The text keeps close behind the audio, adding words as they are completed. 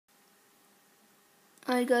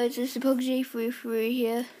Hi guys, it's PUBG33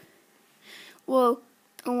 here. Well,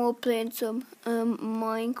 and we're playing some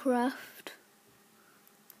Minecraft.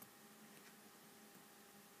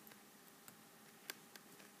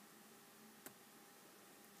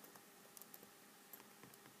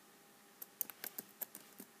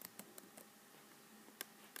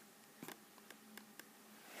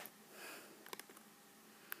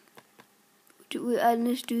 We're adding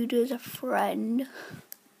this dude as a friend.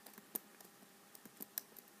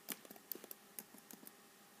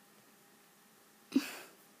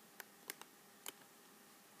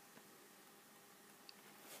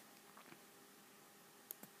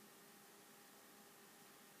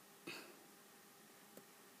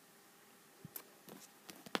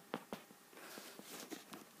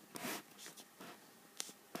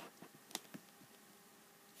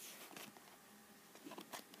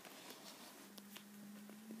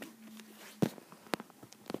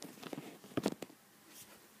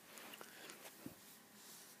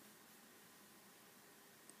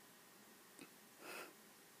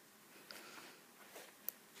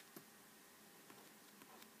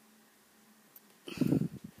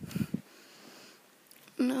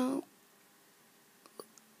 Now,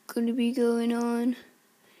 gonna be going on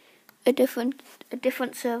a different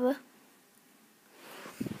server.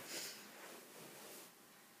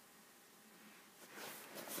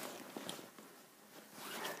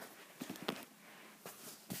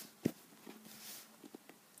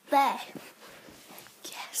 There.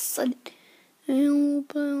 Yes, I will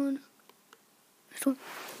play on this one.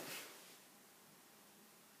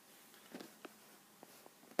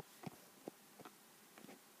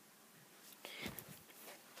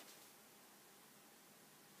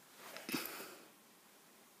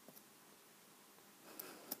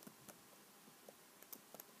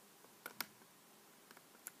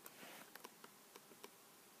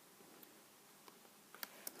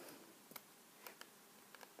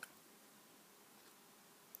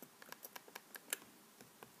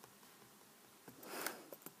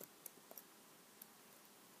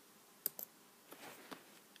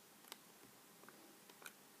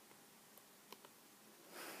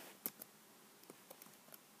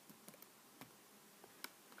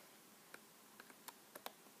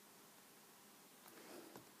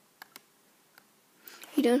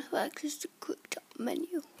 You don't have access to quick top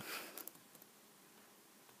menu.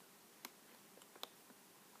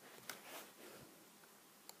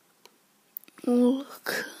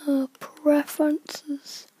 Look at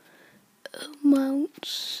preferences,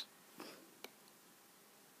 amounts.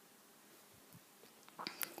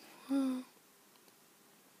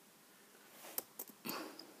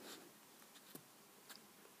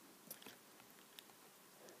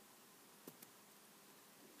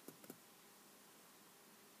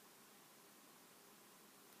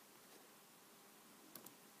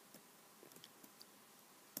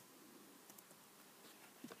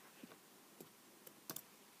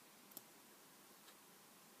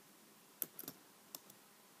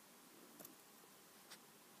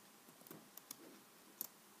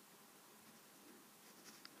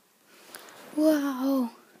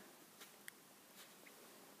 Wow.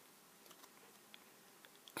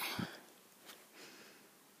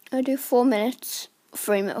 I do 4 minutes,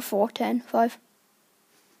 3 minutes, 4, 10, 5.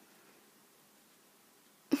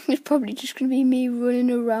 It's probably just going to be me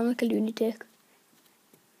running around like a lunatic.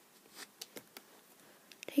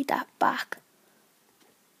 Take that back.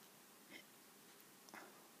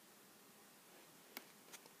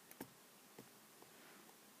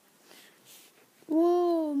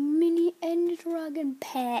 Whoa, mini Ender Dragon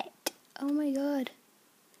pet. Oh my god.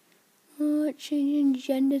 Oh, changing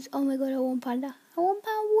genders. Oh my god, I want panda. I want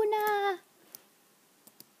Panduna.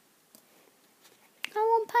 I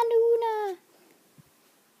want Panduna.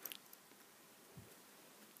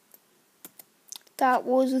 That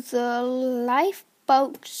was the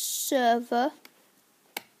lifeboat server.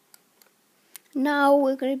 Now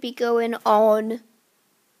we're going to be going on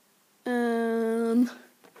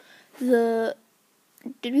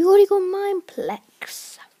did we already go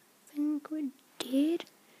Mineplex? I think we did.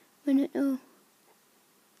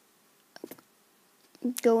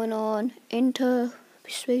 Going on into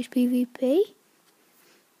space PvP.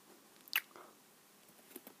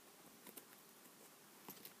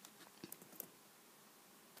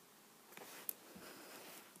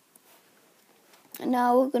 And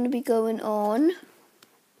now we're going to be going on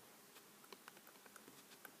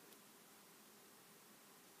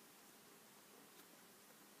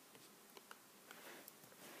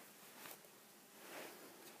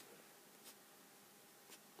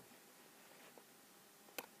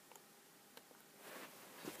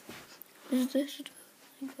is this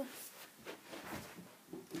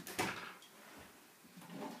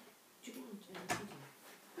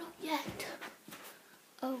yet.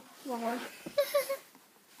 Oh, wrong one.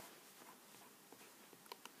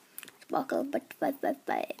 Sparkle, but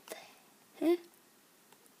 555. Huh?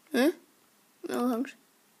 Huh? No thanks.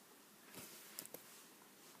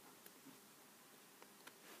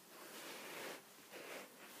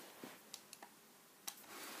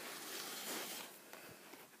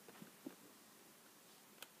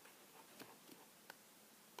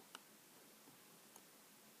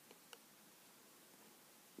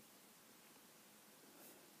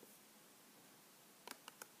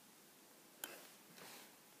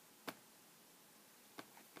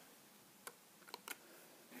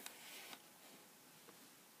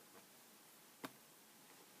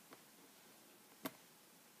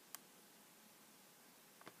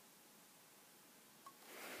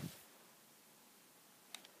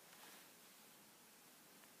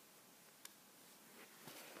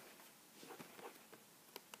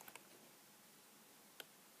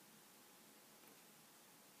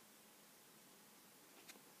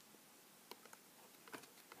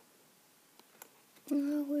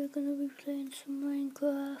 Now we're gonna be playing some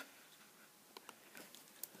Minecraft.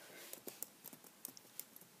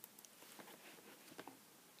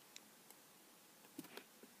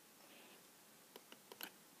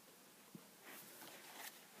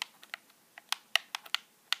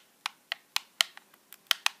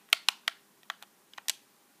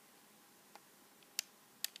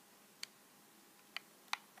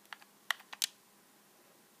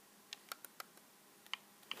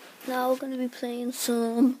 Now we're gonna be playing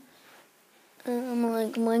some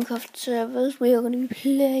like Minecraft servers. We are gonna be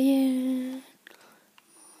playing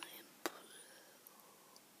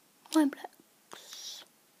Mineplex.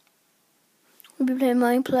 We'll be playing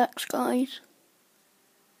Mineplex, guys.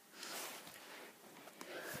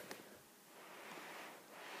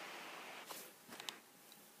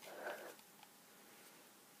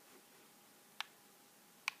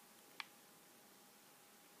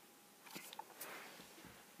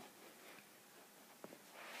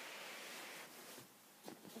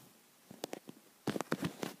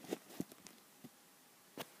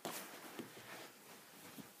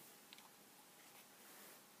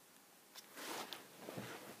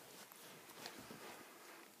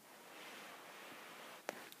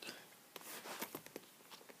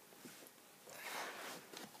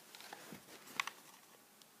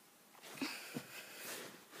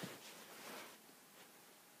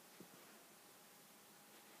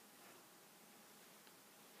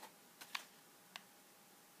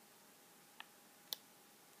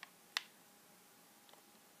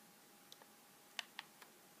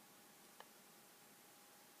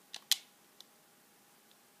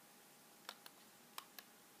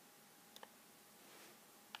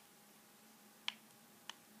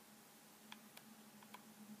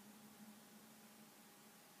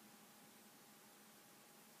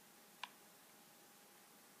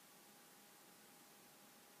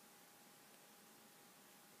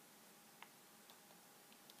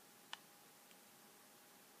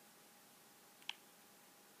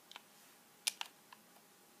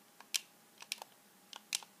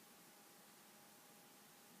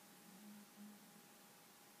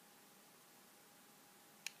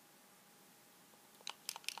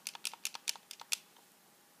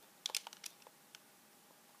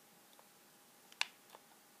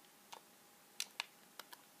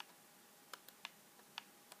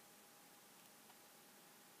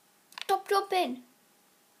 Stop jumping!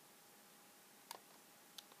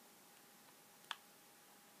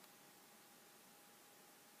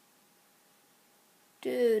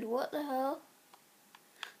 Dude, what the hell?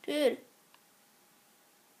 Dude.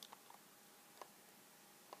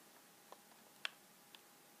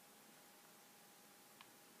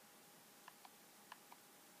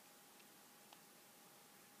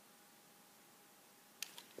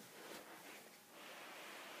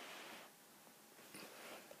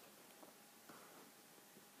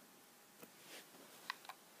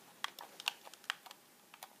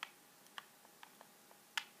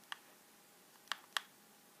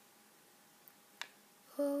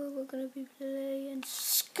 Oh, we're gonna be playing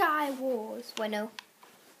Sky Wars. Wait, no.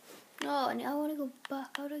 No, I wanna go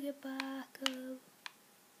back. How do I get back?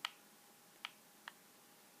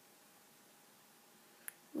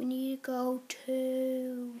 We need to go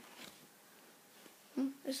to...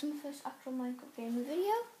 This is my first actual Minecraft gaming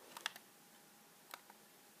video.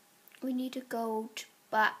 We need to go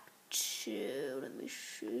back to... Let me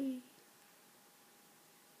see.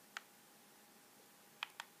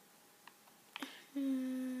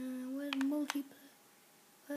 Where's multiplayer?